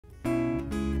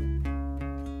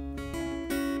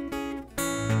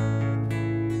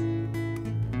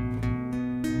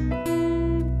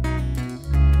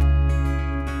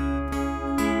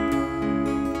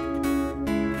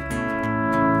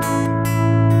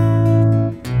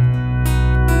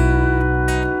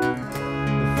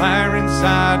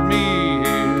inside me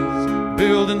is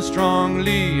building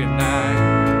strongly, and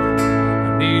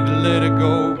I need to let it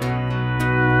go.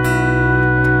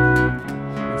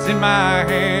 It's in my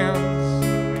hands,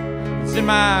 it's in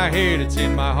my head, it's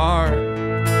in my heart,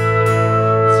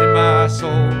 it's in my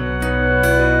soul.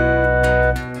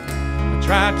 I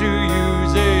try to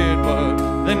use it,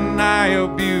 but then I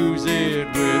abuse it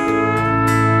with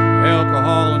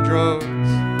alcohol and drugs.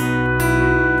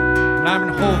 And I've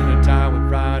been holding it tight with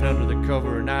pride under the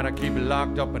cover, and now I keep it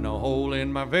locked up in a hole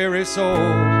in my very soul.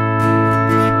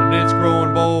 And it's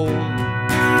growing bold,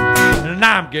 and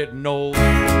I'm getting old. The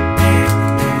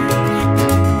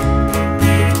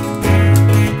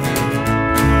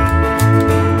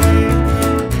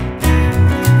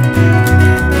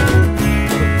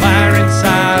fire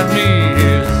inside me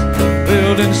is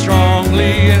building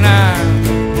strongly, and I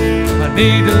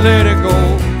need to let it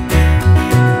go.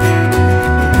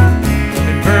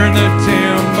 Burn the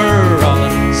timber on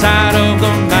the side of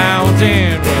the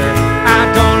mountain where I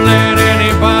don't let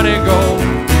anybody go.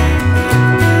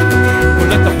 We'll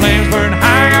let the flames burn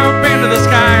high up into the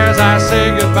sky as I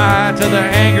say goodbye to the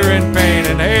anger and pain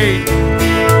and hate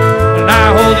that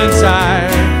I hold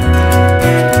inside.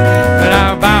 And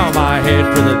I bow my head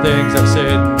for the things I've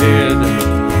said and did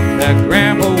that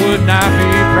Grandpa would not be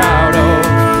proud of.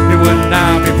 He would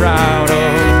not be proud of.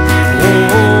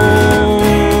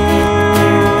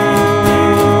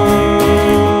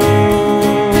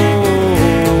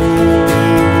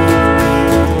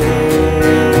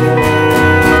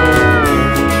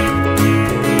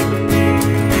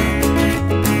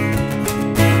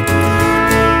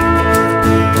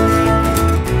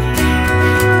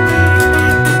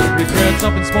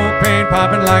 Up in smoke, pain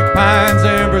popping like pines,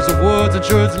 embers of woods and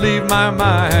shoulds leave my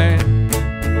mind,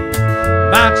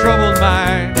 my troubled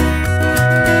mind.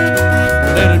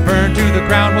 Let it burn to the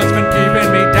ground what's been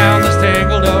keeping me down, this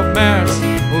tangled up mess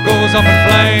what goes up in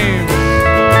flames,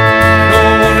 no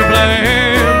one to blame.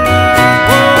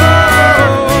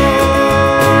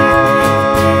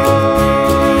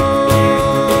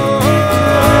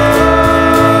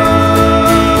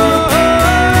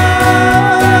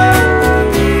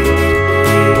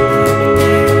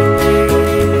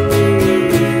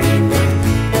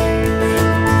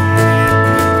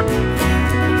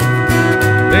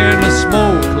 Then the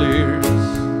smoke clears,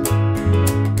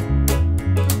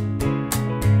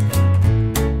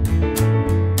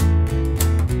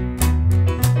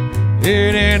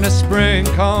 and the spring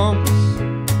comes.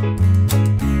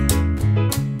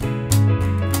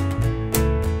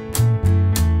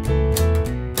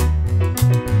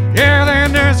 Yeah,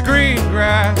 then there's green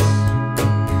grass,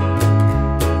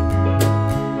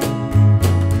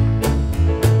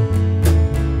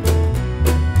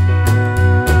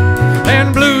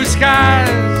 and blue skies,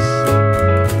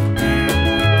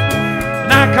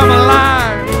 and I come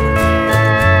alive,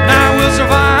 and I will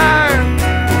survive.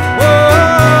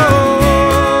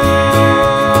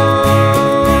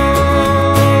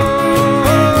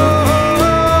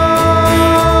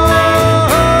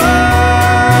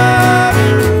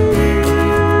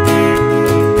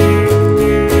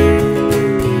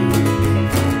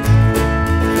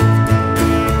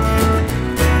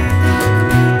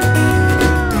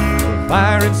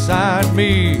 Fire inside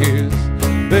me is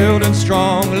building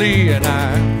strongly, and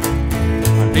I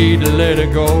need to let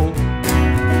it go.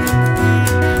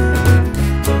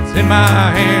 It's in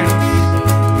my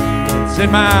hands, it's in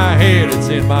my head, it's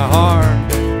in my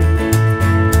heart,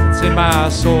 it's in my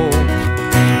soul.